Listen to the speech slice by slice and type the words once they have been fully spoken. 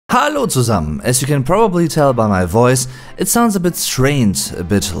Hallo zusammen! As you can probably tell by my voice, it sounds a bit strained, a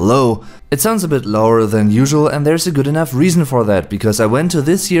bit low. It sounds a bit lower than usual, and there's a good enough reason for that, because I went to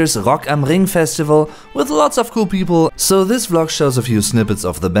this year's Rock am Ring festival with lots of cool people, so this vlog shows a few snippets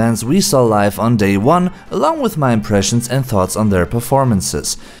of the bands we saw live on day 1, along with my impressions and thoughts on their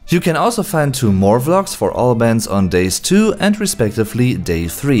performances. You can also find 2 more vlogs for all bands on days 2 and respectively day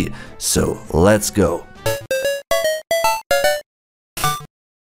 3. So let's go!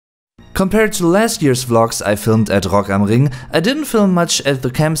 Compared to last year's vlogs I filmed at Rock am Ring, I didn't film much at the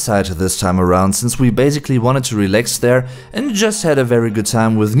campsite this time around, since we basically wanted to relax there and just had a very good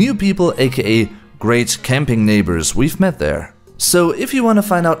time with new people, aka great camping neighbors we've met there. So if you want to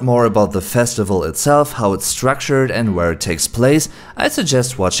find out more about the festival itself, how it's structured and where it takes place, I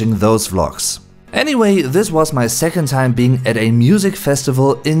suggest watching those vlogs. Anyway, this was my second time being at a music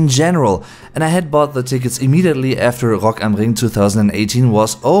festival in general, and I had bought the tickets immediately after Rock am Ring 2018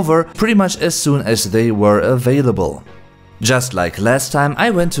 was over, pretty much as soon as they were available. Just like last time,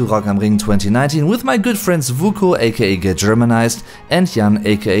 I went to Rock am Ring 2019 with my good friends Vuko aka Get Germanized and Jan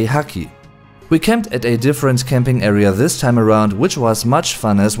aka Haki. We camped at a different camping area this time around, which was much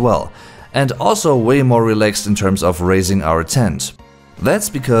fun as well, and also way more relaxed in terms of raising our tent.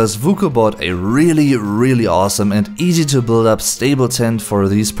 That's because Vuko bought a really awesome and easy to build up stable tent for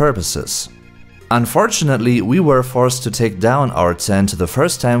these purposes. Unfortunately, we were forced to take down our tent the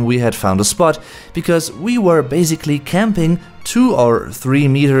first time we had found a spot, because we were basically camping 2 or 3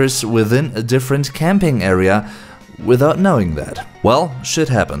 meters within a different camping area without knowing that. Well, shit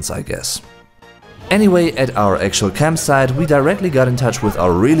happens, I guess. Anyway, at our actual campsite, we directly got in touch with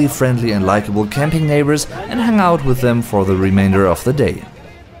our really friendly and likable camping neighbors and hung out with them for the remainder of the day.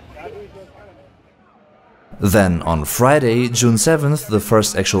 Then on Friday, June 7th, the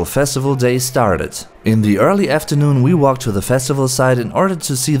first actual festival day started. In the early afternoon we walked to the festival site in order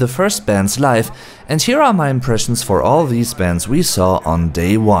to see the first bands live, and here are my impressions for all these bands we saw on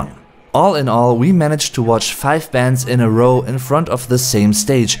day 1. All in all, we managed to watch 5 bands in a row in front of the same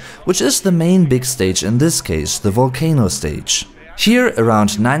stage, which is the main big stage in this case, the Volcano stage. Here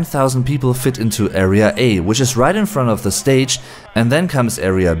around 9,000 people fit into Area A, which is right in front of the stage, and then comes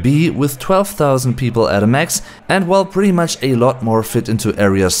Area B with 12,000 people at a max, and while pretty much a lot more fit into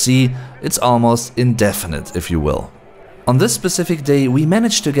Area C, it's almost indefinite, if you will. On this specific day we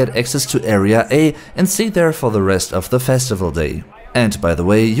managed to get access to Area A and stay there for the rest of the festival day. And by the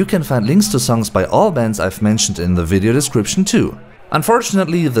way, you can find links to songs by all bands I've mentioned in the video description too.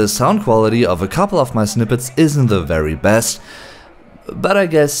 Unfortunately, the sound quality of a couple of my snippets isn't the very best, but I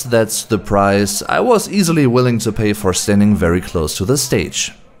guess that's the price I was easily willing to pay for standing very close to the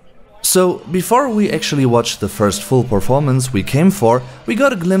stage. So, before we actually watched the first full performance we came for, we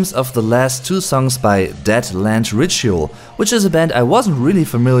got a glimpse of the last 2 songs by Dead Land Ritual, which is a band I wasn't really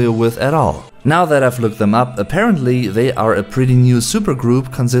familiar with at all. Now that I've looked them up, apparently they are a pretty new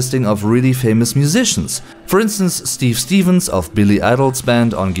supergroup consisting of really famous musicians. For instance, Steve Stevens of Billy Idol's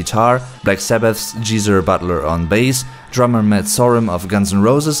band on guitar, Black Sabbath's Geezer Butler on bass, drummer Matt Sorum of Guns N'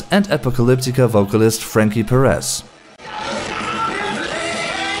 Roses, and Apocalyptica vocalist Frankie Perez.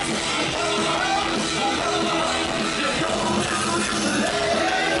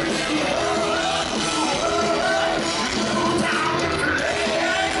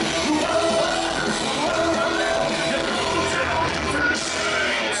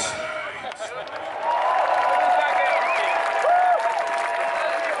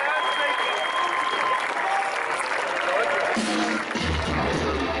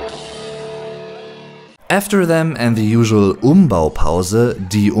 After them and the usual Umbaupause,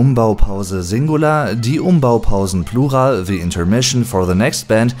 die Umbaupause Singular, die Umbaupausen Plural, the intermission for the next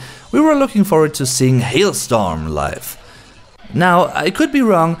band, we were looking forward to seeing Halestorm live. Now, I could be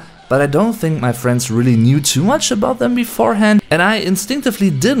wrong, but I don't think my friends really knew too much about them beforehand, and I instinctively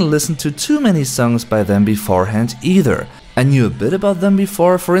didn't listen to too many songs by them beforehand either. I knew a bit about them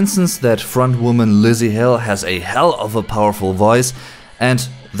before, for instance that frontwoman Lizzie Hale has a hell of a powerful voice, and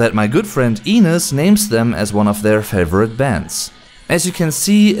that my good friend Ines names them as one of their favorite bands. As you can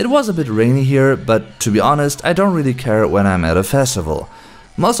see, it was a bit rainy here, but to be honest, I don't really care when I'm at a festival.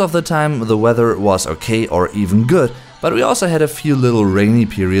 Most of the time the weather was okay or even good, but we also had a few little rainy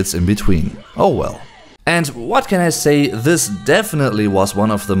periods in between. Oh well. And what can I say, this definitely was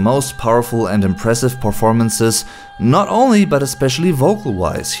one of the most powerful and impressive performances, not only but especially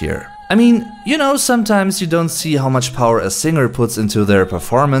vocal-wise here. I mean, you know, sometimes you don't see how much power a singer puts into their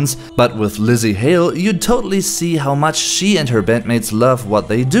performance, but with Lizzie Hale you totally see how much she and her bandmates love what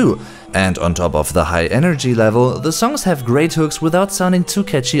they do. And on top of the high energy level, the songs have great hooks without sounding too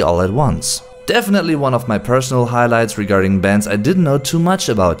catchy all at once. Definitely one of my personal highlights regarding bands I didn't know too much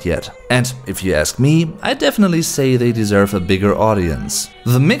about yet. And if you ask me, I definitely say they deserve a bigger audience.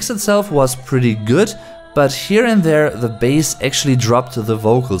 The mix itself was pretty good, but here and there the bass actually dropped the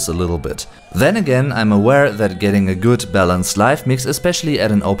vocals a little bit. Then again, I'm aware that getting a good balanced live mix, especially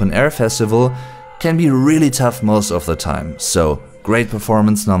at an open air festival, can be really tough most of the time, so great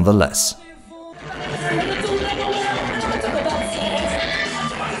performance nonetheless.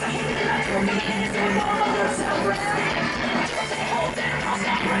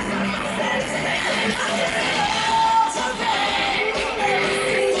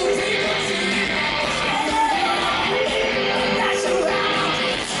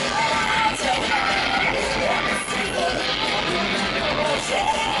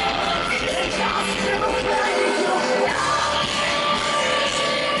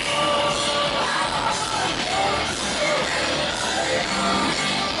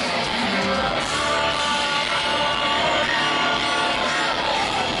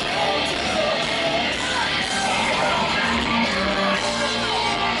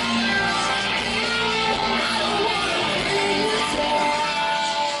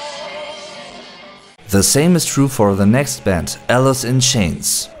 The same is true for the next band, Alice in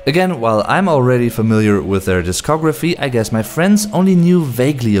Chains. Again, while I'm already familiar with their discography, I guess my friends only knew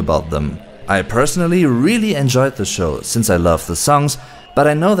vaguely about them. I personally really enjoyed the show, since I love the songs, but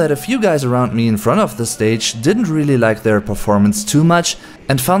I know that a few guys around me in front of the stage didn't really like their performance too much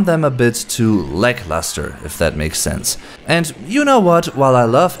and found them a bit too lackluster, if that makes sense. And you know what, while I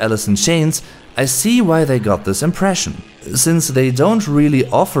love Alice in Chains, I see why they got this impression. Since they don't really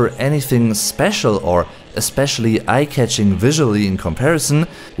offer anything special or especially eye-catching visually in comparison,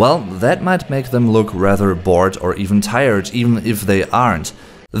 well, that might make them look rather bored or even tired, even if they aren't.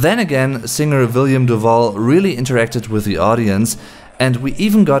 Then again, singer William Duvall really interacted with the audience, and we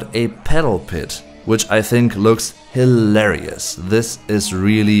even got a pedal pit, which I think looks hilarious. This is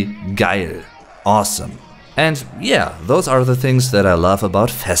really geil. Awesome. And yeah, those are the things that I love about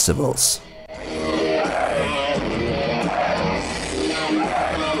festivals.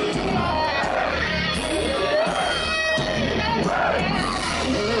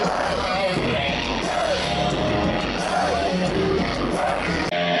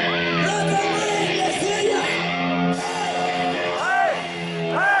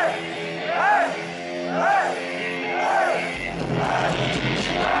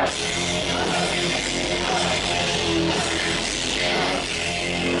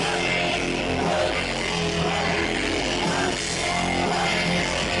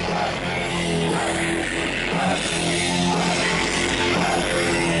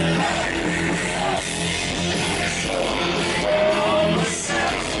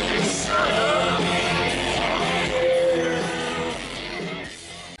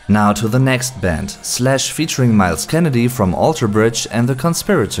 Now to the next band, Slash featuring Myles Kennedy from Alter Bridge and the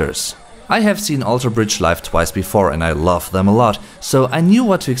Conspirators. I have seen Alter Bridge live twice before and I love them a lot, so I knew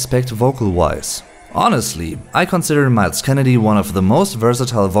what to expect vocal-wise. Honestly, I consider Myles Kennedy one of the most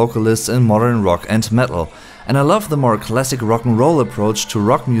versatile vocalists in modern rock and metal, and I love the more classic rock and roll approach to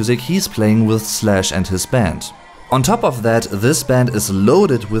rock music he's playing with Slash and his band. On top of that, this band is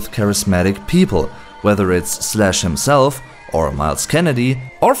loaded with charismatic people, whether it's Slash himself, or Myles Kennedy,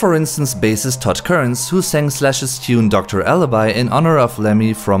 or for instance bassist Todd Kearns, who sang Slash's tune Dr. Alibi in honor of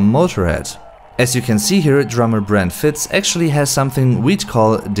Lemmy from Motorhead. As you can see here, drummer Brent Fitz actually has something we'd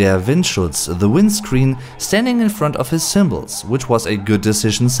call der Windschutz, the windscreen, standing in front of his cymbals, which was a good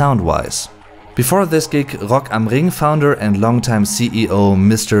decision sound-wise. Before this gig, Rock am Ring founder and longtime CEO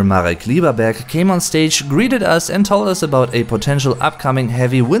Mr. Marek Lieberberg came on stage, greeted us and told us about a potential upcoming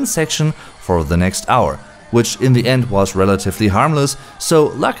heavy wind section for the next hour, which in the end was relatively harmless, so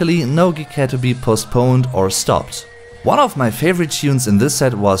luckily no gig had to be postponed or stopped. One of my favorite tunes in this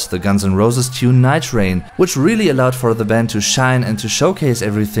set was the Guns N' Roses tune Night Rain, which really allowed for the band to shine and to showcase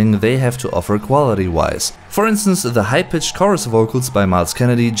everything they have to offer quality-wise. For instance, the high-pitched chorus vocals by Myles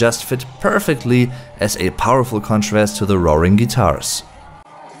Kennedy just fit perfectly as a powerful contrast to the roaring guitars.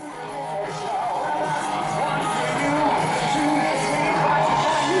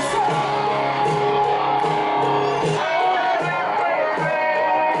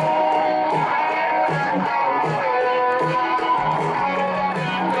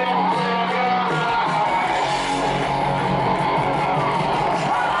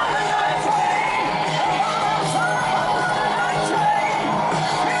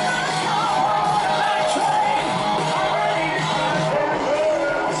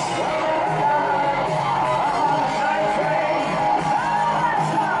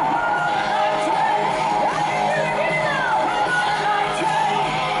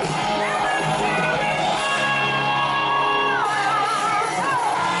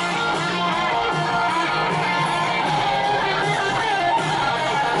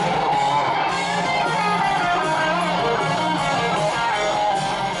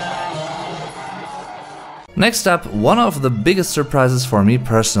 Next up, one of the biggest surprises for me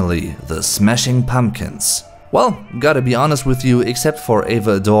personally, the Smashing Pumpkins. Well, gotta be honest with you, except for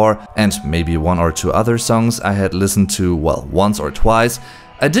Ava Adore and maybe one or two other songs I had listened to, well, once or twice,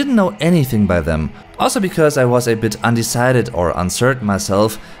 I didn't know anything by them. Also because I was a bit undecided or uncertain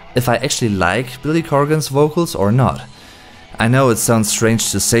myself if I actually like Billy Corgan's vocals or not. I know it sounds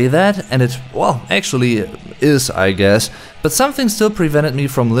strange to say that, and it, well, actually is, I guess, but something still prevented me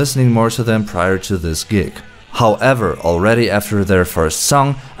from listening more to them prior to this gig. However, already after their first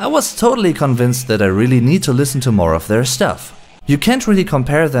song, I was totally convinced that I really need to listen to more of their stuff. You can't really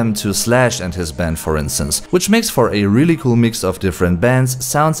compare them to Slash and his band, for instance, which makes for a really cool mix of different bands,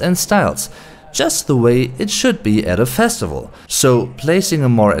 sounds and styles, just the way it should be at a festival. So placing a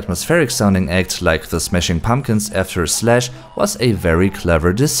more atmospheric sounding act like the Smashing Pumpkins after Slash was a very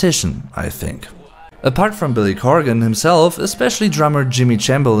clever decision, I think. Apart from Billy Corgan himself, especially drummer Jimmy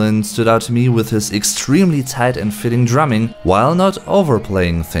Chamberlin stood out to me with his extremely tight and fitting drumming while not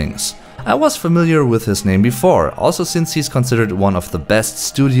overplaying things. I was familiar with his name before, also since he's considered one of the best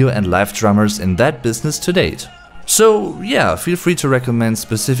studio and live drummers in that business to date. So yeah, feel free to recommend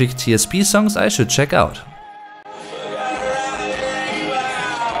specific TSP songs I should check out.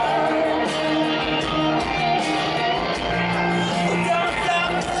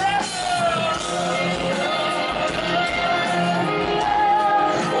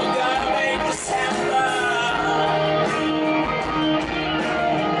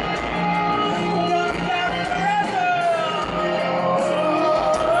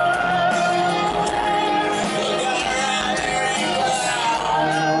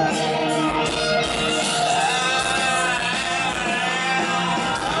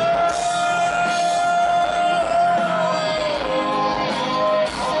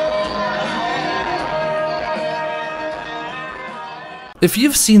 If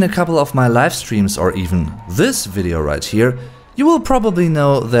you've seen a couple of my live streams or even this video right here, you will probably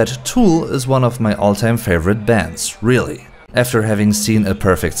know that Tool is one of my all-time favorite bands, really. After having seen A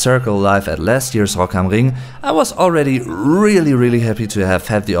Perfect Circle live at last year's Rock am Ring, I was already really happy to have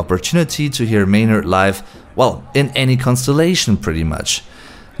had the opportunity to hear Maynard live, well, in any constellation pretty much.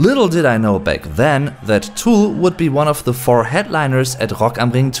 Little did I know back then that Tool would be one of the 4 headliners at Rock am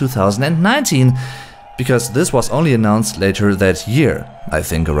Ring 2019, because this was only announced later that year, I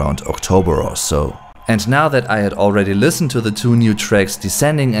think around October or so. And now that I had already listened to the 2 new tracks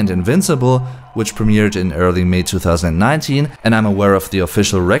Descending and Invincible, which premiered in early May 2019, and I'm aware of the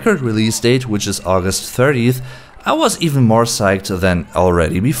official record release date, which is August 30th, I was even more psyched than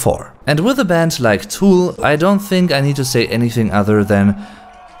already before. And with a band like Tool, I don't think I need to say anything other than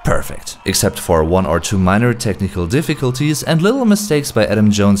perfect, except for 1 or 2 minor technical difficulties and little mistakes by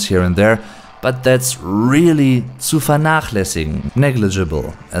Adam Jones here and there, but that's really zu vernachlässigen,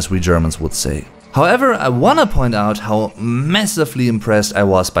 negligible, as we Germans would say. However, I wanna point out how massively impressed I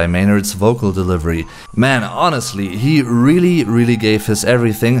was by Maynard's vocal delivery. Man, honestly, he really gave his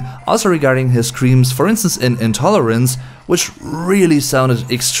everything, also regarding his screams, for instance in Intolerance, which really sounded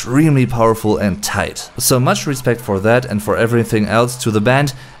extremely powerful and tight. So much respect for that and for everything else to the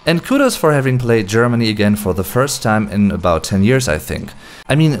band, and kudos for having played Germany again for the first time in about 10 years, I think.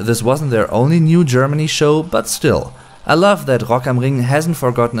 I mean, this wasn't their only new Germany show, but still. I love that Rock am Ring hasn't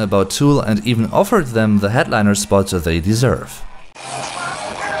forgotten about Tool and even offered them the headliner spot they deserve.